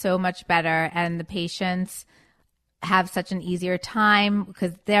job so much better, and the patients have such an easier time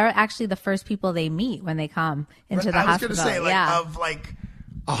because they're actually the first people they meet when they come into the hospital. I was going to say,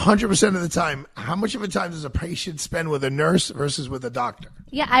 of 100% of the time, how much of a time does a patient spend with a nurse versus with a doctor?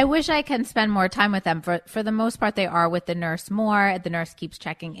 Yeah, I wish I can spend more time with them. For the most part, they are with the nurse more. The nurse keeps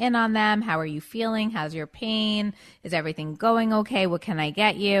checking in on them. How are you feeling? How's your pain? Is everything going okay? What can I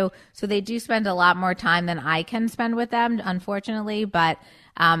get you? So they do spend a lot more time than I can spend with them, unfortunately. But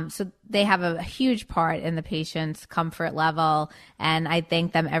So they have a huge part in the patient's comfort level, and I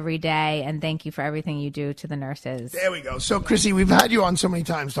thank them every day, and thank you for everything you do to the nurses. There we go. So, Chrissy, we've had you on so many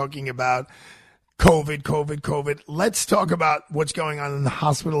times talking about COVID. Let's talk about what's going on in the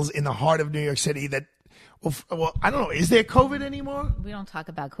hospitals in the heart of New York City that, well, I don't know. Is there COVID anymore? We don't talk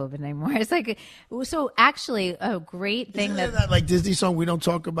about COVID anymore. It's like, so actually a great thing Isn't that like Disney song, we don't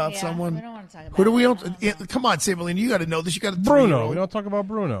talk about someone? We don't want to talk about Who do we don't? Come on, Sabelina, you got to know this. You got to Bruno. We don't talk about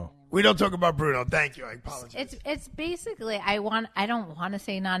Bruno. We don't talk about Bruno. Thank you. I apologize. It's basically, I don't want to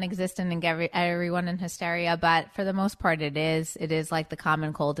say non-existent and get everyone in hysteria, but for the most part it is like the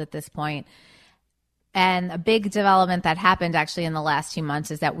common cold at this point. And a big development that happened actually in the last 2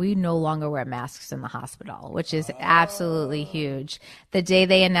 months is that we no longer wear masks in the hospital, which is absolutely huge. The day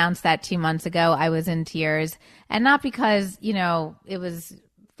they announced that 2 months ago, I was in tears, and not because, it was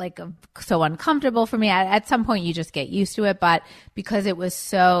like so uncomfortable for me. At some point you just get used to it, but because it was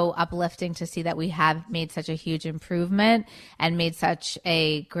so uplifting to see that we have made such a huge improvement and made such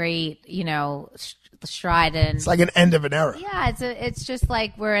a great, stride. And it's like an end of an era. Yeah, it's just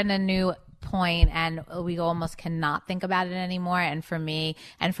like we're in a new point and we almost cannot think about it anymore. And for me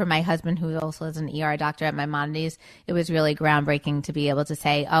and for my husband, who also is an ER doctor at Maimonides, it was really groundbreaking to be able to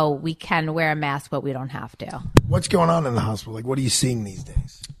say, oh, we can wear a mask, but we don't have to. What's going on in the hospital? Like, what are you seeing these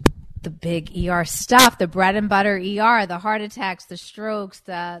days? The big ER stuff, the bread and butter ER, the heart attacks, the strokes,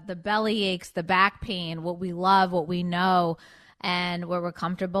 the belly aches, the back pain, what we love, what we know, and what we're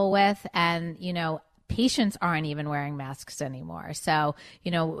comfortable with. And, patients aren't even wearing masks anymore. So,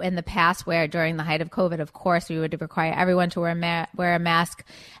 in the past where during the height of COVID, of course, we would require everyone to wear a mask.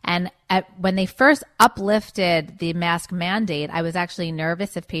 And when they first uplifted the mask mandate, I was actually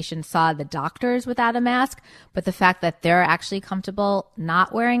nervous if patients saw the doctors without a mask. But the fact that they're actually comfortable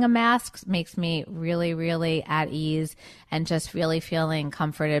not wearing a mask makes me really, really at ease and just really feeling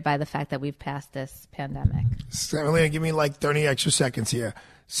comforted by the fact that we've passed this pandemic. Sabelina, give me like 30 extra seconds here.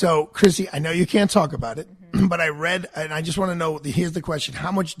 So, Chrissy, I know you can't talk about it, but I read, and I just want to know, here's the question.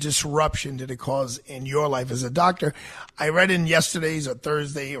 How much disruption did it cause in your life as a doctor? I read in yesterday's or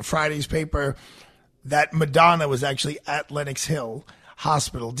Thursday or Friday's paper that Madonna was actually at Lenox Hill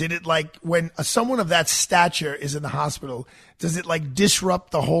Hospital. Did it when someone of that stature is in the hospital, does it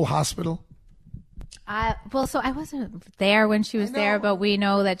disrupt the whole hospital? So I wasn't there when she was there, but we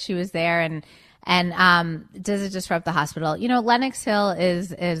know that she was there, and does it disrupt the hospital? Lenox Hill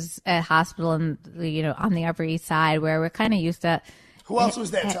is a hospital on the Upper East Side where we're kind of used to. Who else was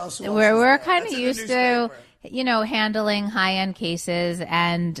there? Tell us who else we're kind of used to, handling high-end cases,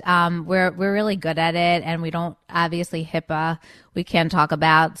 and we're really good at it, and we don't, obviously HIPAA, we can't talk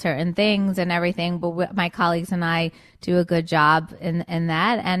about certain things and everything, but my colleagues and I do a good job in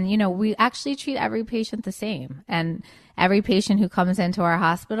that, and we actually treat every patient the same, and every patient who comes into our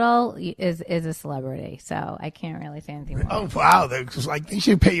hospital is a celebrity, so I can't really say anything more. Oh, wow. They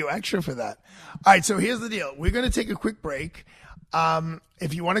should pay you extra for that. All right, so here's the deal. We're going to take a quick break.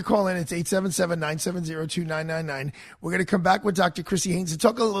 If you want to call in, it's 877-970-2999. We're going to come back with Dr. Chrissy Haynes and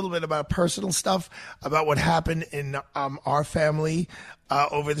talk a little bit about personal stuff, about what happened in our family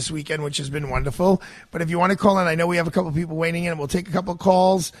over this weekend, which has been wonderful. But if you want to call in, I know we have a couple of people waiting in. We'll take a couple of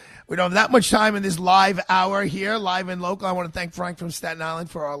calls. We don't have that much time in this live hour here, live and local. I want to thank Frank from Staten Island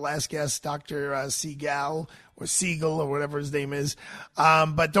for our last guest, Dr. Segal or Siegel or whatever his name is.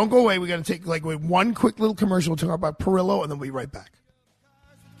 But don't go away. We're going to take one quick little commercial to talk about Perillo, and then we'll be right back.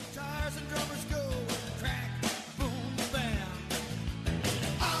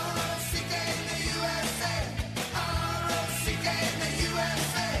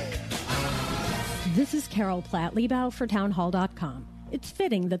 This is Carol Platt-Liebau for townhall.com. It's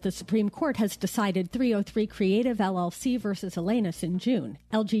fitting that the Supreme Court has decided 303 Creative LLC versus Elenis in June,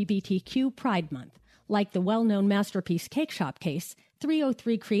 LGBTQ Pride Month. Like the well-known Masterpiece Cake Shop case,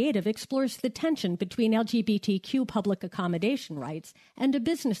 303 Creative explores the tension between LGBTQ public accommodation rights and a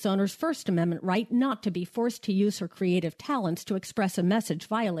business owner's First Amendment right not to be forced to use her creative talents to express a message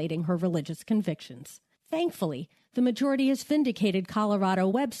violating her religious convictions. Thankfully, the majority has vindicated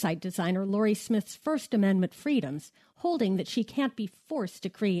Colorado website designer Lori Smith's First Amendment freedoms, holding that she can't be forced to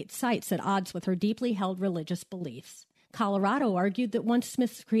create sites at odds with her deeply held religious beliefs. Colorado argued that once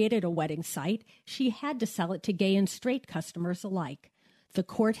Smith created a wedding site, she had to sell it to gay and straight customers alike. The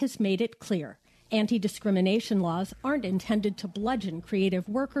court has made it clear. Anti-discrimination laws aren't intended to bludgeon creative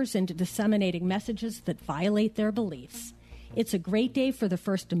workers into disseminating messages that violate their beliefs. It's a great day for the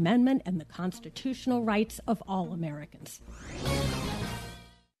First Amendment and the constitutional rights of all Americans.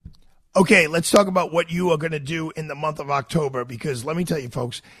 Okay, let's talk about what you are going to do in the month of October, because let me tell you,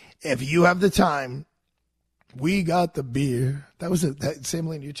 folks, if you have the time We got the beer. That was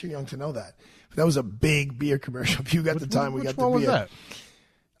Samlene, you're too young to know that. But that was a big beer commercial. If you got the time, we got the beer. Which one was that?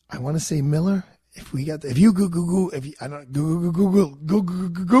 I want to say Miller. If you Google it,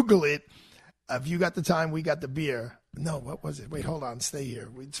 if you got the time, we got the beer. No, what was it? Wait, hold on, stay here.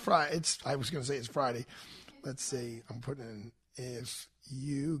 It's Friday. I was going to say it's Friday. Let's see. I'm putting in if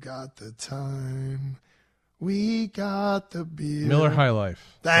you got the time, we got the beer. Miller High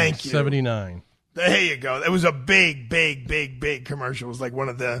Life. Thank you. 79. There you go. It was a big commercial. It was like one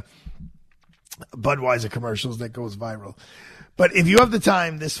of the Budweiser commercials that goes viral. But if you have the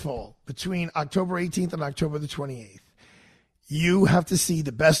time this fall, between October 18th and October the 28th, you have to see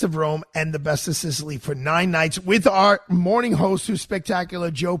the best of Rome and the best of Sicily for 9 nights with our morning host, who's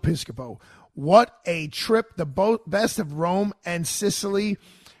spectacular, Joe Piscopo. What a trip. The best of Rome and Sicily,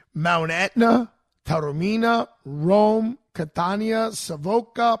 Mount Etna, Taormina, Rome, Catania,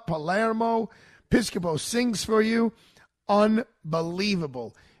 Savoca, Palermo. Piscopo sings for you.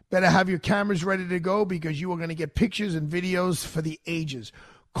 Unbelievable. Better have your cameras ready to go because you are going to get pictures and videos for the ages.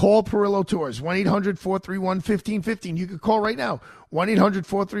 Call Perillo Tours, 1-800-431-1515. You can call right now,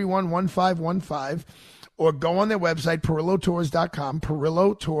 1-800-431-1515, or go on their website, perillotours.com,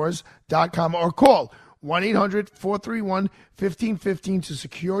 perillotours.com, or call 1-800-431-1515 to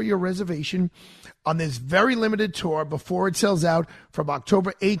secure your reservation on this very limited tour before it sells out from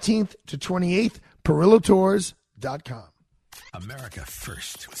October 18th to 28th, perillotours.com. America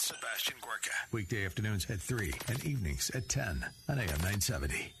First with Sebastian Gorka. Weekday afternoons at 3 and evenings at 10 on AM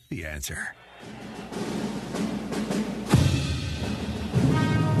 970. The Answer.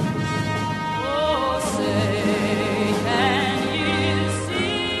 Oh, say, can you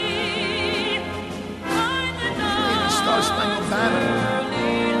see by the dawn's Star-Spangled Banner.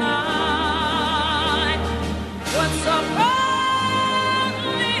 early light, what so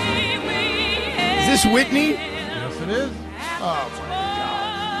proudly we Is this Whitney? Yes, it is. Oh, my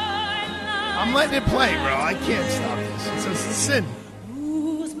God. I'm letting it play, bro. I can't stop this. It's a sin.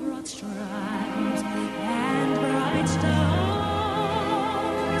 whose broad stripes and bright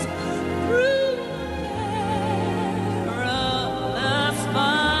stars through the perilous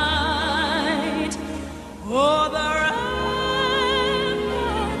fight o'er the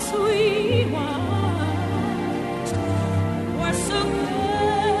ramparts we watched were so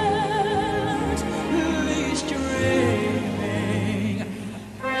gallantly streaming, and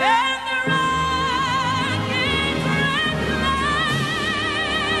the rankings red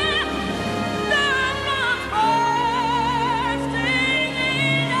glare, their guns bursting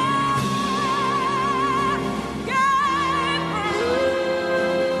in air, gave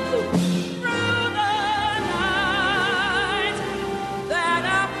proof through the night that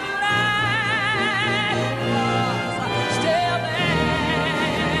our flag was still there.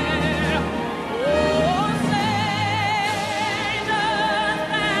 Oh, say does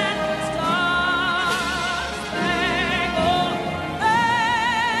that star-spangled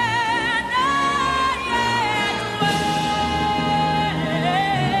banner yet wave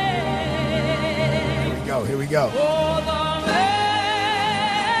Here we go. o'er the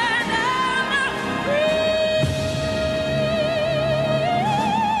land and the free,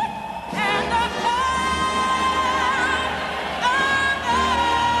 and the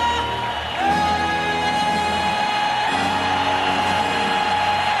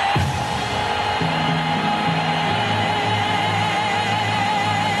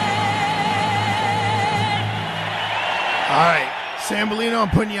All right, Sambolino, I'm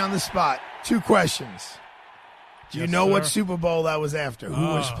putting you on the spot. 2 questions. Do you Yes, know what sir. Super Bowl that was after? Who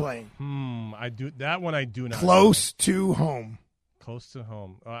was playing? I do that one. I do not. Close to home. Close to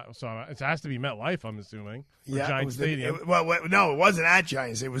home. So it has to be MetLife, I'm assuming. Or Yeah, it Giant was Stadium. no, it wasn't at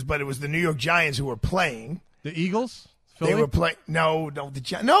Giants. It was the New York Giants who were playing. The Eagles? They Philly? were playing. No,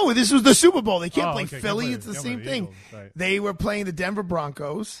 this was the Super Bowl. They can't play okay, Philly. can't It's play- the can't play same the thing. Eagles, right. They were playing the Denver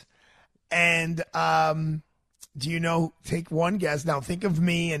Broncos. And do you know? Take one guess. Now think of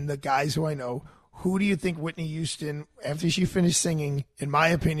me and the guys who I know. Who do you think Whitney Houston, after she finished singing, in my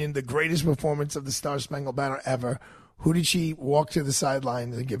opinion, the greatest performance of the Star-Spangled Banner ever, who did she walk to the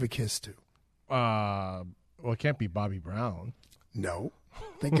sidelines and give a kiss to? Well, it can't be Bobby Brown. No.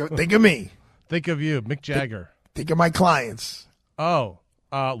 Think of me. Think of you, Mick Jagger. Think of my clients. Oh,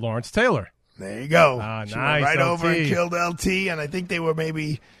 Lawrence Taylor. There you go. Nice. She went right over and killed LT, and I think they were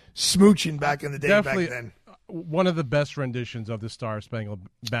maybe smooching back in the day Definitely back then. one of the best renditions of the Star Spangled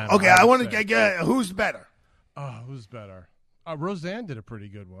Banner. Okay, I want to get who's better. Oh, who's better? Roseanne did a pretty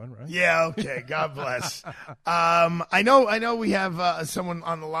good one, right? Yeah. Okay. God bless. I know. We have someone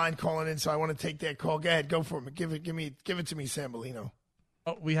on the line calling in, so I want to take that call. Go ahead. Go for it. Give it to me, Sambolino.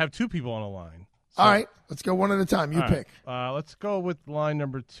 Oh, we have 2 people on the line. All right, let's go one at a time. You All pick. Right. Let's go with line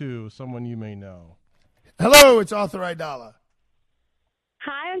number 2, someone you may know. Hello, it's Arthur Aidala.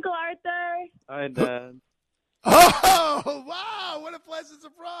 Hi, Uncle Arthur. Hi, Dad. Oh, wow, what a pleasant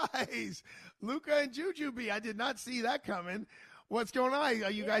surprise. Luca and Jujubee, I did not see that coming. What's going on?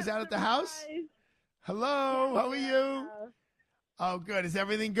 Are you guys out at the house? Hello, how are you? Oh, good. Is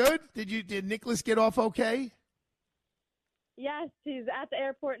everything good? Did Nicholas get off okay? Yes, he's at the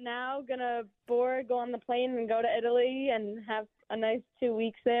airport now, gonna board, go on the plane, and go to Italy and have a nice 2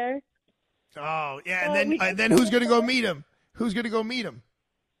 weeks there. Oh, yeah, and then who's going to go meet him? Who's going to go meet him?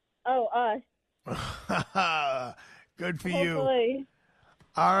 Oh, us. Good for Hopefully. you.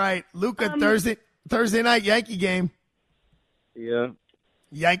 All right, Luca, Thursday night Yankee game. Yeah.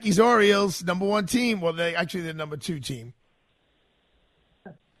 Yankees Orioles, number 1 team. Well, they're the number 2 team.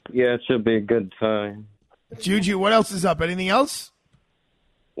 Yeah, it should be a good time. Juju, what else is up? Anything else?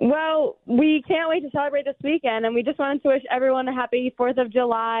 Well, we can't wait to celebrate this weekend, and we just wanted to wish everyone a happy 4th of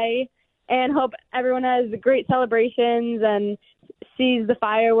July and hope everyone has great celebrations and sees the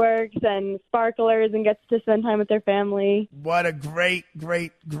fireworks and sparklers and gets to spend time with their family. What a great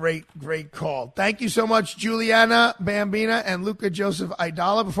call. Thank you so much, Juliana Bambina and Luca Joseph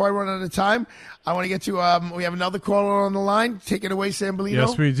Aidala. Before I run out of time, I want to get to, we have another caller on the line. Take it away, Sambolino.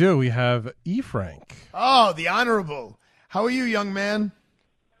 Yes, we do. We have E. Frank. Oh, the Honorable. How are you, young man?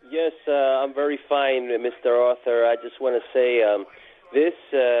 Yes, I'm very fine, Mr. Arthur. I just want to say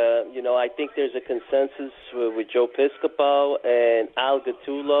I think there's a consensus with Joe Piscopo and Al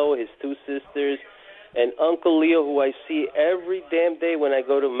Gattuso, his 2 sisters, and Uncle Leo, who I see every damn day when I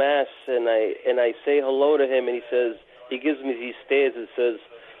go to Mass, and I say hello to him, and he gives me these stares and says,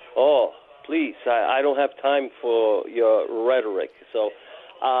 "Oh, please, I don't have time for your rhetoric." So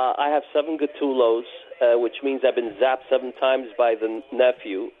I have 7 Gattulos, which means I've been zapped 7 times by the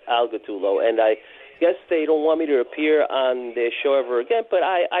nephew, Al Gattuso, and I guess they don't want me to appear on their show ever again, but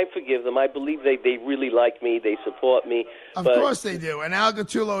I forgive them. I believe they really like me. They support me. Of course they do. And Al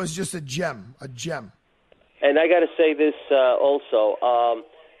Gattuso is just a gem. And I got to say this also.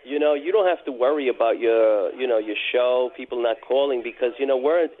 You don't have to worry about your show, people not calling, because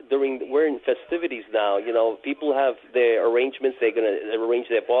we're in festivities now. People have their arrangements. They're going to arrange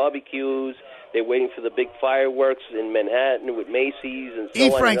their barbecues. They're waiting for the big fireworks in Manhattan with Macy's and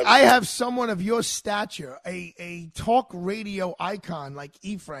so on. Frank, I have someone of your stature, a talk radio icon like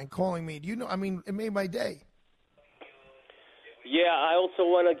E. Frank, calling me. It made my day. Yeah, I also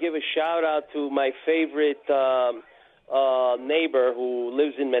want to give a shout out to my favorite neighbor who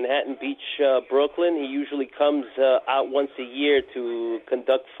lives in Manhattan Beach, Brooklyn. He usually comes out once a year to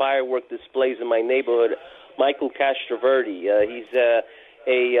conduct firework displays in my neighborhood. Michael Castroverdi. He's a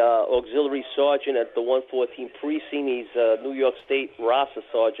auxiliary sergeant at the 114 precinct. He's a New York State RASA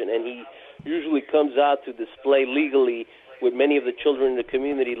sergeant, and he usually comes out to display legally with many of the children in the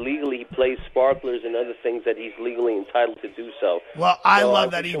community. Legally, he plays sparklers and other things that he's legally entitled to do so. Well, I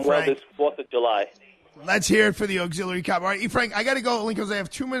love that, E. Frank. This 4th of July. Let's hear it for the auxiliary cop. All right, E. Frank, I got to go only because I have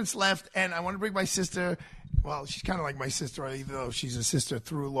 2 minutes left, and I want to bring my sister. Well, she's kind of like my sister, even though she's a sister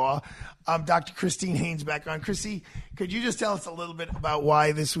through law. Dr. Christine Haynes back on. Chrissy, could you just tell us a little bit about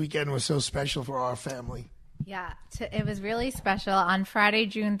why this weekend was so special for our family? Yeah, it was really special. On Friday,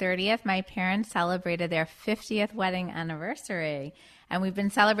 June 30th, my parents celebrated their 50th wedding anniversary. And we've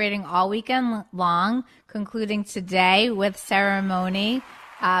been celebrating all weekend long, concluding today with ceremony.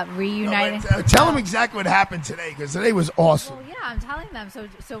 Reuniting. Tell them exactly what happened today, because today was awesome. Well, yeah, I'm telling them.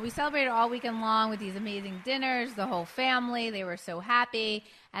 So we celebrated all weekend long with these amazing dinners, the whole family. They were so happy.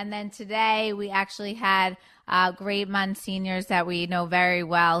 And then today we actually had great Monsignors that we know very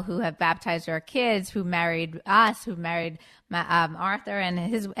well who have baptized our kids, who married us, who married Arthur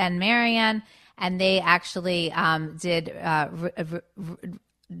and Marianne. And they actually did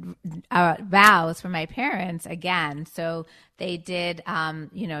vows for my parents again. So they did,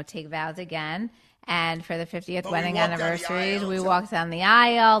 take vows again. And for the 50th wedding anniversaries, we walked down the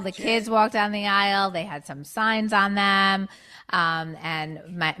aisle. The kids walked down the aisle. They had some signs on them. And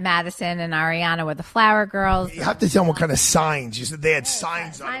Madison and Ariana were the flower girls. You have to tell them what kind of signs. You said they had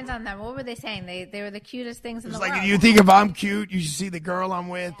signs on them. What were they saying? They were the cutest things in the world. Like, you think if I'm cute, you should see the girl I'm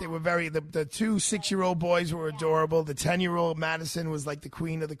with. They were the 2 6-year-old boys were adorable. The 10-year-old Madison was like the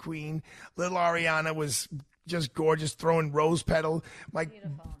queen of the queen. Little Ariana was just gorgeous, throwing rose petal.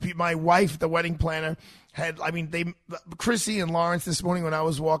 My wife, the wedding planner, Chrissy and Lawrence this morning when I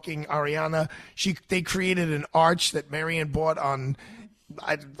was walking Ariana, they created an arch that Marianne bought on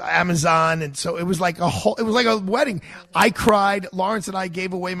Amazon, and so it was like a wedding. I cried. Lawrence and I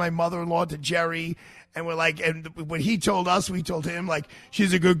gave away my mother-in-law to Jerry, And we're like, and when he told us, we told him, like,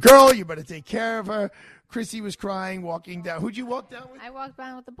 she's a good girl. You better take care of her. Chrissy was crying, walking down. Who'd you walk down with? I walked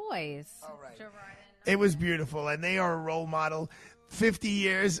down with the boys. All right. It was beautiful, and they are a role model. 50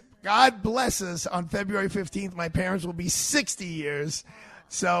 years. God bless us. On February 15th, my parents will be 60 years.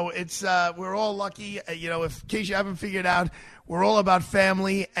 So it's we're all lucky. In case you haven't figured out, we're all about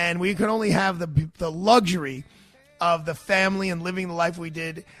family, and we can only have the luxury of the family and living the life we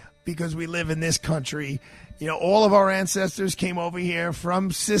did because we live in this country. All of our ancestors came over here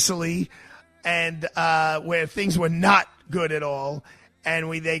from Sicily, and where things were not good at all.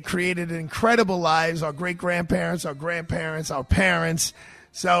 And they created incredible lives, our great-grandparents, our grandparents, our parents.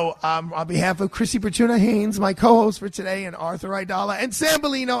 So on behalf of Chrissy Bertuna Haynes, my co-host for today, and Arthur Aidala, and Sam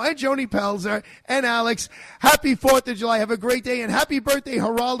Bellino, and Joni Pelzer, and Alex, happy 4th of July. Have a great day, and happy birthday,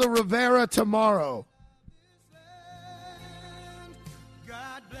 Geraldo Rivera, tomorrow.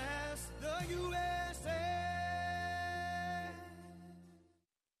 God bless the USA.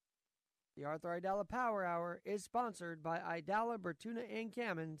 The Arthur Aidala Power Hour is sponsored by Aidala, Bertuna, and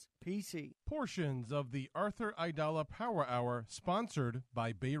Kamens, PC. Portions of the Arthur Aidala Power Hour sponsored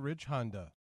by Bay Ridge Honda.